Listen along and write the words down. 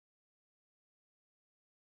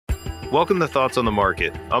Welcome to Thoughts on the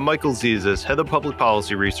Market. I'm Michael Zizas, Head of Public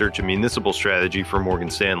Policy Research and Municipal Strategy for Morgan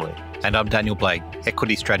Stanley. And I'm Daniel Blake,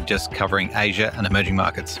 Equity Strategist covering Asia and emerging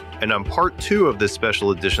markets. And on part 2 of this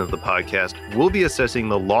special edition of the podcast, we'll be assessing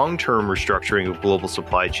the long-term restructuring of global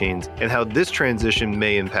supply chains and how this transition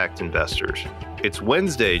may impact investors. It's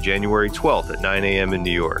Wednesday, January 12th at 9 a.m. in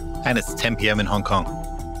New York. And it's 10 p.m. in Hong Kong.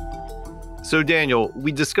 So Daniel,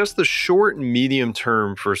 we discussed the short and medium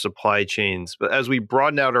term for supply chains, but as we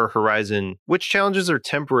broaden out our horizon, which challenges are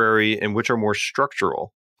temporary and which are more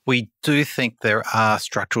structural? We do think there are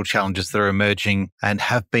structural challenges that are emerging and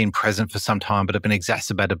have been present for some time, but have been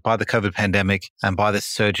exacerbated by the COVID pandemic and by the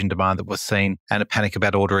surge in demand that was seen and a panic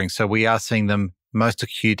about ordering. So we are seeing them most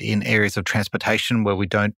acute in areas of transportation where we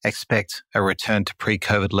don't expect a return to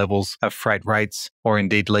pre-COVID levels of freight rates or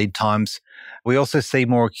indeed lead times. We also see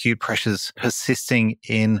more acute pressures persisting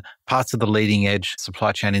in parts of the leading edge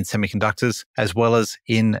supply chain in semiconductors, as well as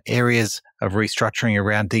in areas of restructuring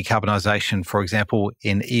around decarbonisation, for example,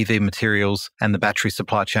 in EV materials and the battery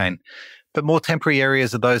supply chain. But more temporary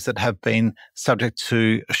areas are those that have been subject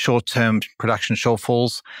to short-term production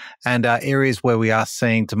shortfalls and are areas where we are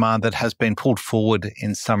seeing demand that has been pulled forward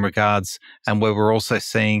in some regards, and where we're also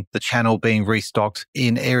seeing the channel being restocked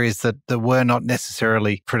in areas that were not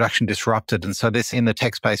necessarily production disrupted. And so this in the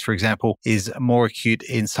tech space, for example, is more acute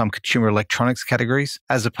in some consumer electronics categories,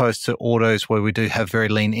 as opposed to autos where we do have very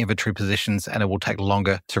lean inventory positions and it will take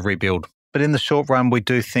longer to rebuild. But in the short run, we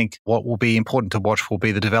do think what will be important to watch will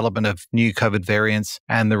be the development of new COVID variants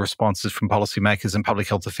and the responses from policymakers and public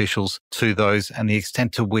health officials to those, and the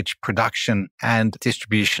extent to which production and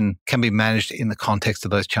distribution can be managed in the context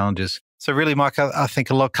of those challenges. So really, Mike, I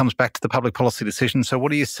think a lot comes back to the public policy decision. So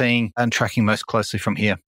what are you seeing and tracking most closely from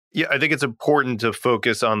here? Yeah, I think it's important to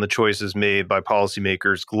focus on the choices made by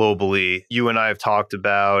policymakers globally. You and I have talked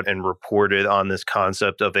about and reported on this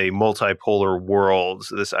concept of a multipolar world,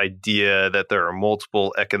 this idea that there are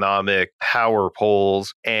multiple economic power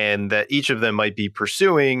poles and that each of them might be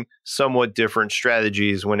pursuing somewhat different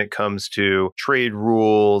strategies when it comes to trade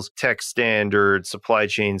rules, tech standards, supply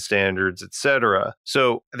chain standards, etc.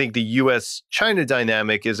 So I think the US-China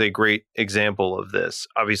dynamic is a great example of this.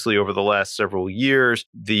 Obviously, over the last several years,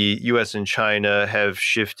 the US and China have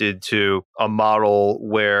shifted to a model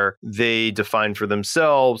where they define for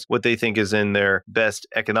themselves what they think is in their best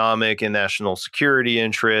economic and national security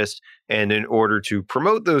interest. And in order to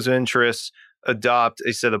promote those interests, adopt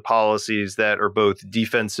a set of policies that are both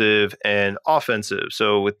defensive and offensive.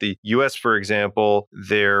 So with the US, for example,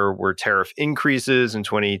 there were tariff increases in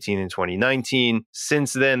 2018 and 2019.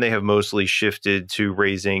 Since then, they have mostly shifted to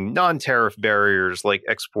raising non-tariff barriers like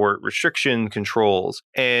export restriction controls.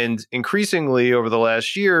 And increasingly over the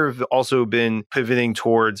last year, have also been pivoting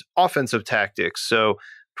towards offensive tactics. So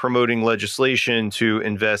promoting legislation to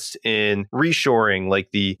invest in reshoring like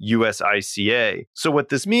the USICA. So what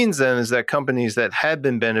this means then is that companies that had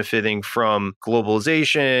been benefiting from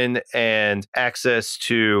globalization and access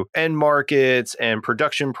to end markets and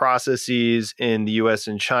production processes in the US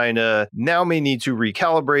and China now may need to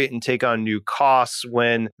recalibrate and take on new costs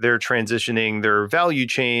when they're transitioning their value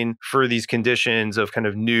chain for these conditions of kind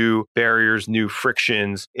of new barriers, new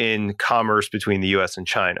frictions in commerce between the US and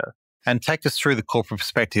China. And take us through the corporate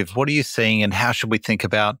perspective. What are you seeing and how should we think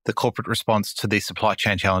about the corporate response to these supply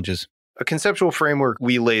chain challenges? A conceptual framework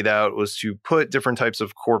we laid out was to put different types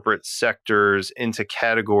of corporate sectors into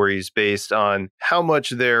categories based on how much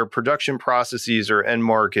their production processes or end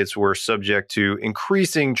markets were subject to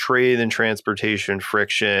increasing trade and transportation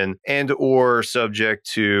friction and or subject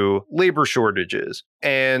to labor shortages.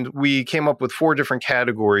 And we came up with 4 different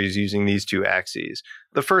categories using these 2 axes.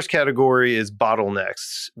 The first category is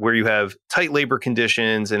bottlenecks, where you have tight labor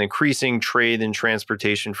conditions and increasing trade and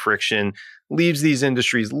transportation friction leaves these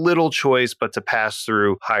industries little choice but to pass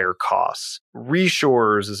through higher costs.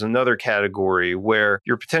 Reshores is another category where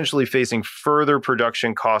you're potentially facing further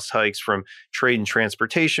production cost hikes from trade and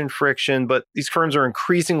transportation friction, but these firms are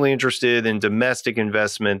increasingly interested in domestic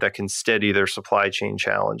investment that can steady their supply chain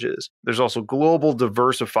challenges. There's also global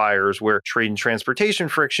diversifiers where trade and transportation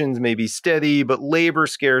frictions may be steady, but labor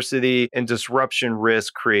scarcity and disruption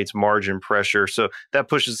risk creates margin pressure. So that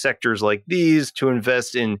pushes sectors like these to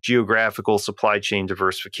invest in geographical supply chain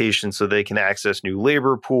diversification so they can access new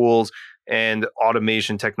labor pools and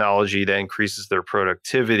automation technology that increases their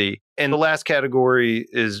productivity. And the last category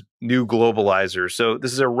is new globalizers. So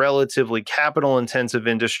this is a relatively capital-intensive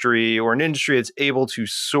industry or an industry that's able to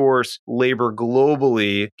source labor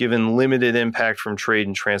globally, given limited impact from trade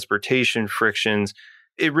and transportation frictions.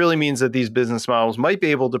 It really means that these business models might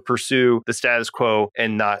be able to pursue the status quo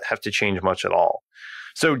and not have to change much at all.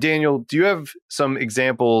 So, Daniel, do you have some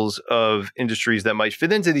examples of industries that might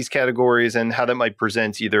fit into these categories and how that might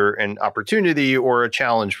present either an opportunity or a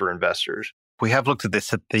challenge for investors? We have looked at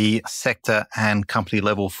this at the sector and company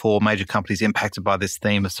level for major companies impacted by this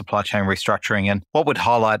theme of supply chain restructuring. And what we'd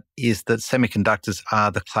highlight is that semiconductors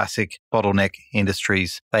are the classic bottleneck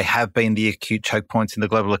industries. They have been the acute choke points in the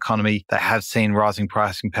global economy. They have seen rising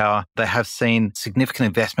pricing power. They have seen significant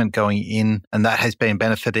investment going in, and that has been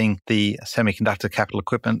benefiting the semiconductor capital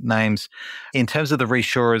equipment names. In terms of the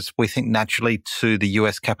resurers, we think naturally to the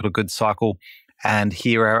US capital goods cycle. And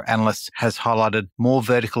here our analyst has highlighted more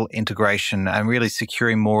vertical integration and really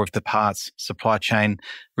securing more of the parts supply chain,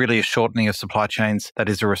 really a shortening of supply chains that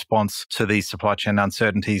is a response to these supply chain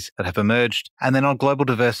uncertainties that have emerged. And then on global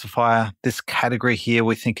diversifier, this category here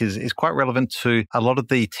we think is quite relevant to a lot of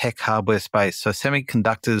the tech hardware space. So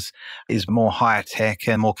semiconductors is more higher tech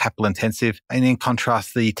and more capital intensive. And in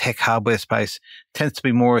contrast, the tech hardware space tends to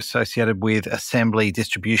be more associated with assembly,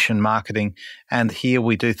 distribution, marketing. And here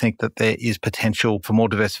we do think that there is potential for more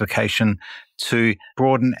diversification to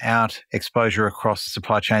broaden out exposure across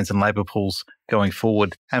supply chains and labour pools going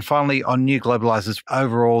forward. And finally, on new globalizers,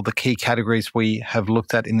 overall, the key categories we have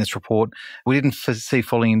looked at in this report, we didn't see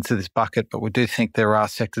falling into this bucket, but we do think there are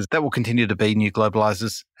sectors that will continue to be new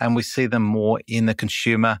globalizers, and we see them more in the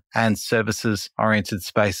consumer and services-oriented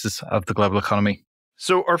spaces of the global economy.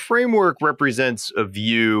 So our framework represents a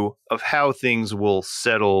view of how things will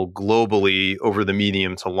settle globally over the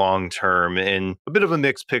medium to long term, and a bit of a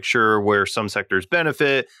mixed picture where some sectors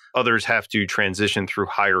benefit, others have to transition through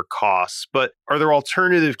higher costs. But are there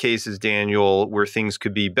alternative cases, Daniel, where things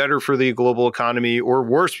could be better for the global economy or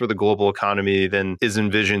worse for the global economy than is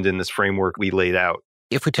envisioned in this framework we laid out?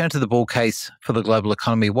 If we turn to the bull case for the global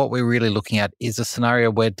economy, what we're really looking at is a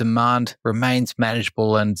scenario where demand remains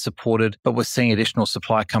manageable and supported, but we're seeing additional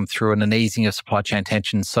supply come through and an easing of supply chain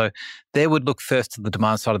tensions. So there would look first to the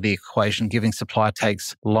demand side of the equation, giving supply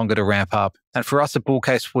takes longer to ramp up. And for us, a bull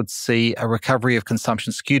case would see a recovery of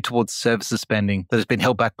consumption skewed towards services spending that has been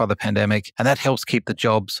held back by the pandemic. And that helps keep the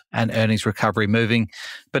jobs and earnings recovery moving.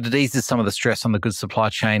 But it eases some of the stress on the goods supply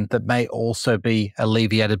chain that may also be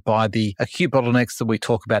alleviated by the acute bottlenecks that we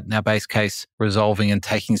talk about in our base case, resolving and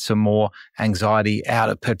taking some more anxiety out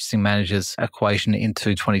of purchasing managers' equation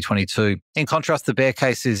into 2022. In contrast, the bear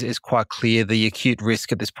case is quite clear. The acute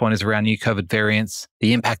risk at this point is around new COVID variants,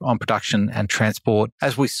 the impact on production and transport,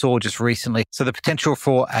 as we saw just recently. So the potential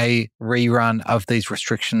for a rerun of these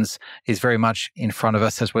restrictions is very much in front of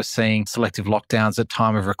us as we're seeing selective lockdowns at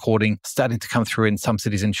time of recording starting to come through in some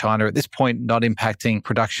cities in China. At this point, not impacting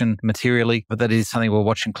production materially, but that is something we're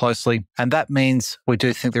watching closely. And that means we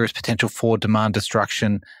do think there is potential for demand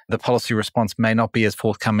destruction. The policy response may not be as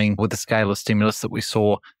forthcoming with the scale of stimulus that we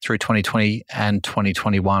saw through 2020 and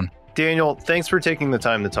 2021. Daniel, thanks for taking the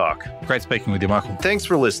time to talk. Great speaking with you, Michael. Thanks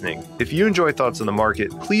for listening. If you enjoy Thoughts on the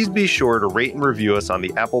Market, please be sure to rate and review us on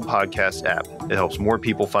the Apple Podcast app. It helps more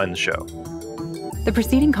people find the show. The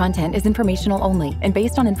preceding content is informational only and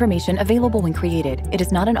based on information available when created. It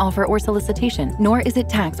is not an offer or solicitation, nor is it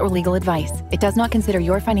tax or legal advice. It does not consider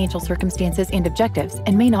your financial circumstances and objectives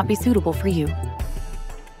and may not be suitable for you.